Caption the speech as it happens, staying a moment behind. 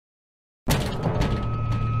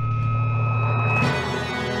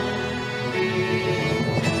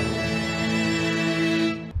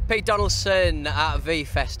Pete Donaldson at V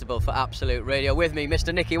Festival for Absolute Radio. With me,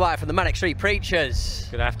 Mr. Nicky White from the Manic Street Preachers.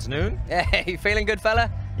 Good afternoon. Yeah, you feeling good,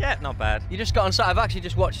 fella? Yeah, not bad. You just got on site. I've actually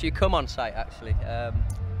just watched you come on site, actually.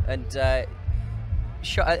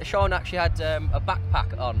 Sean actually had a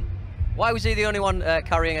backpack on. Why was he the only one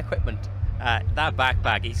carrying equipment? That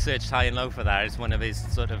backpack, he searched high and low for that. It's one of his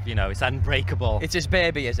sort of, it's unbreakable. It's his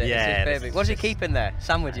baby, is it? Yeah. It's his baby. What's he keeping there?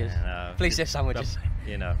 Sandwiches? Please say sandwiches.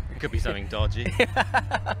 It could be something dodgy.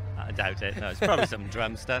 I doubt it. No, it's probably some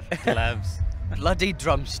drum stuff, gloves. Bloody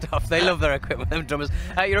drum stuff. They love their equipment, them drummers.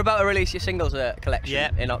 You're about to release your singles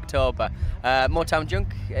collection in October. Motown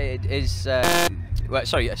Junk is,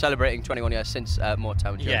 celebrating 21 years since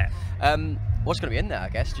Motown Junk. Yeah. What's going to be in there, I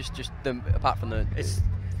guess? Just apart from the... It's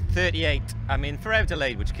 38. I mean, Forever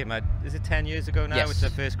Delayed, which came out, is it 10 years ago now? Yes. It's the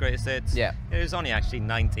first greatest hits. Yeah. It was only actually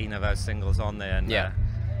 19 of our singles on there. And, yeah.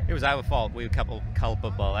 It was our fault. We were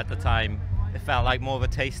culpable. At the time, it felt like more of a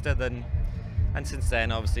taster than... And since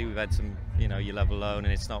then, obviously, we've had some, You Love Alone,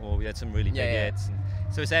 and It's Not War. We had some really big hits. And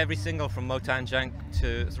so it's every single from Motown Junk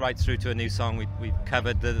to right through to a new song. We've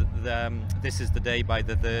covered the This Is the Day by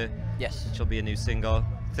The. Yes. Which will be a new single.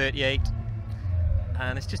 38.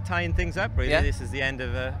 And it's just tying things up, really. Yeah. This is the end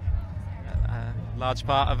of a large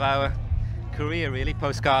part of our career, really.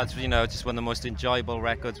 Postcards, just one of the most enjoyable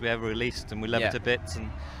records we ever released, and we love it to bits, and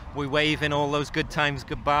we wave in all those good times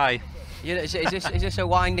goodbye. Is this a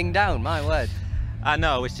winding down? My word.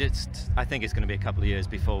 No, it's just, I think it's going to be a couple of years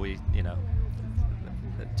before we,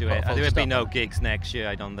 do it. There will be no gigs next year,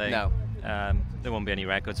 I don't think. No. There won't be any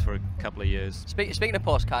records for a couple of years. Speaking of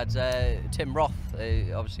postcards, Tim Roth,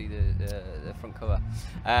 obviously the front cover.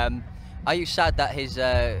 Are you sad that his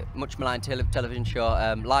much maligned television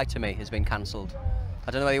show Lie to Me has been cancelled?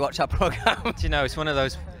 I don't know whether you watch that programme. It's one of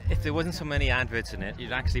those, if there wasn't so many adverts in it,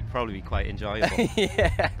 it'd actually probably be quite enjoyable.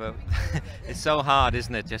 Yeah. But it's so hard,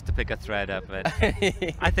 isn't it, just to pick a thread up. But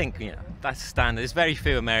I think, that's standard. There's very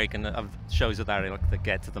few American shows that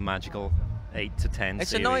get to the magical 8 to 10 It's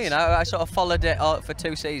series. annoying. I sort of followed it for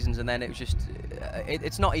 2 seasons, and then it was just,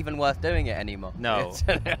 it's not even worth doing it anymore. No.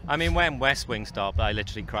 I mean, when West Wing stopped, I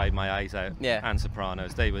literally cried my eyes out. Yeah. And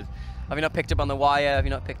Sopranos, they were... Have you not picked up on The Wire? Have you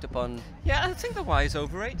not picked up on... Yeah, I think The Wire's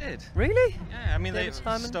overrated. Really? Yeah, I mean, they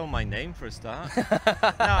stole my name for a start.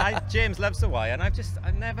 No, James loves The Wire, and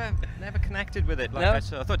I've never connected with it. I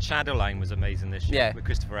thought Shadowline was amazing this year with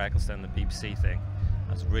Christopher Eccleston, the BBC thing.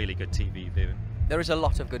 That's really good TV viewing. There is a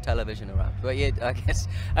lot of good television around, but I guess...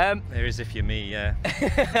 there is if you're me, yeah.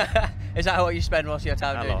 Is that what you spend most of your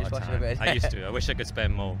time doing? Just watching a bit? I used to. I wish I could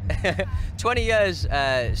spend more. 20 years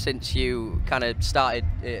since you kind of started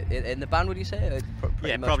in the band, would you say?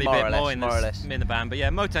 Yeah, probably a bit more in the band. But yeah,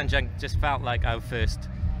 Motown Junk just felt like our first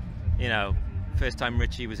time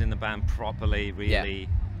Richey was in the band properly, really. Yeah.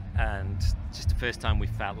 And just the first time we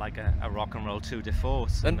felt like a rock and roll tour de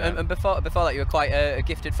force. And before that, you were quite a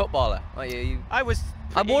gifted footballer. I was.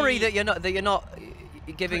 I worry that you're not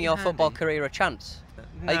giving your football career a chance.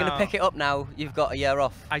 No. Are you going to pick it up now? You've got a year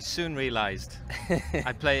off. I soon realised.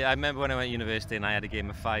 I remember when I went to university and I had a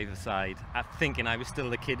game of 5-a-side, thinking I was still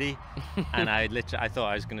the kiddie, and I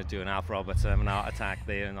thought I was going to do an Alf Robertson, an art attack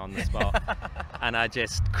there and on the spot, and I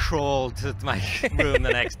just crawled to my room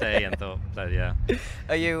the next day and thought, yeah,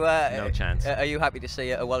 are you no chance. Are you happy to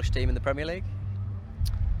see a Welsh team in the Premier League?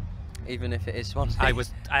 Even if it is Swansea?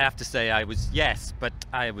 I have to say yes, but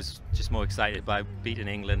I was just more excited by beating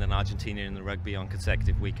England and Argentina in the rugby on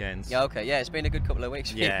consecutive weekends. Yeah, okay, yeah, it's been a good couple of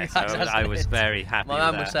weeks. Yeah, so I was very happy. My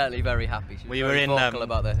mum was certainly very happy. We were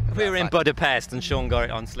in Budapest, and Sean got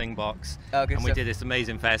it on Slingbox, and we did this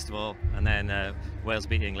amazing festival, and then Wales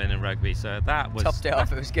beat England in rugby, so that was... Topped it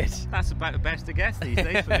off, it was good. That's about the best I guess these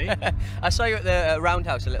days for me. I saw you at the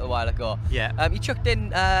Roundhouse a little while ago. Yeah. You chucked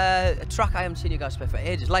in a track I haven't seen you guys play for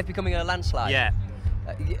ages, Life Becoming a Landslide. Yeah.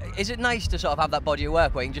 Is it nice to sort of have that body of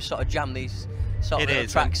work where you can just sort of jam these sort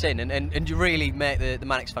of tracks in and you really make the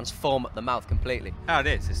Manics fans foam at the mouth completely? Oh, it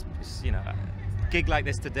is. It's a gig like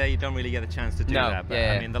this today, you don't really get a chance to do that. But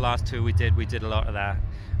yeah. I mean, the last two we did a lot of that,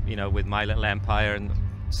 with My Little Empire and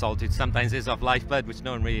Salted. Sometimes is off Lifeblood, which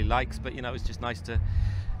no one really likes, but it's just nice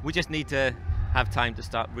we just need to have time to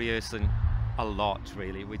start rehearsing a lot,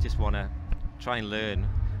 really. We just want to try and learn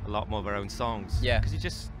a lot more of our own songs. Yeah.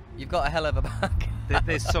 Because you've got a hell of a bag.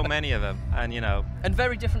 There's so many of them, and and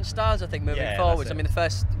very different styles, I think, moving forwards. I mean, the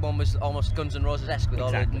first one was almost Guns N' Roses-esque with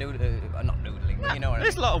all the not noodling, but you know what I mean.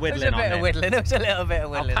 There's a lot of whittling on there. There was a little bit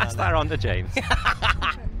of whittling. I'll pass that on to James.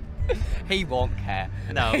 He won't care.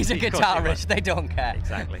 No, he's a guitarist. They don't care.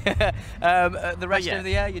 Exactly. The rest of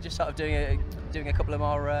the year, you're just sort of doing a couple of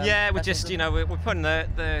more. Yeah, we're just we're putting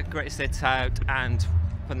the greatest hits out and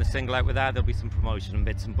putting the single out with that. There'll be some promotion and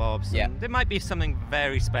bits and bobs. Yeah. And there might be something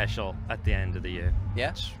very special at the end of the year.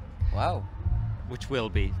 Yes. Wow. Which will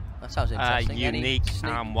be That sounds interesting. unique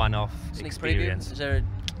and one-off experience. Preview? Is there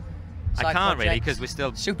a I can't really because we're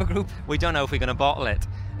still super group. We don't know if we're going to bottle it.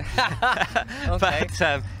 Okay.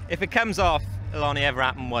 But if it comes off, it'll only ever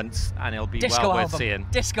happen once, and it'll be Disco well album. worth seeing.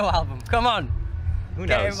 Disco album. Come on. Who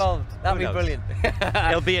Get knows? involved. That'd be knows? brilliant.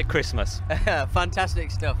 It'll be at Christmas. Fantastic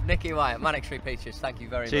stuff. Nicky Wyatt, Manic Street Peaches. Thank you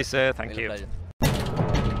very much. Cheers, sir. Thank Really you. a pleasure.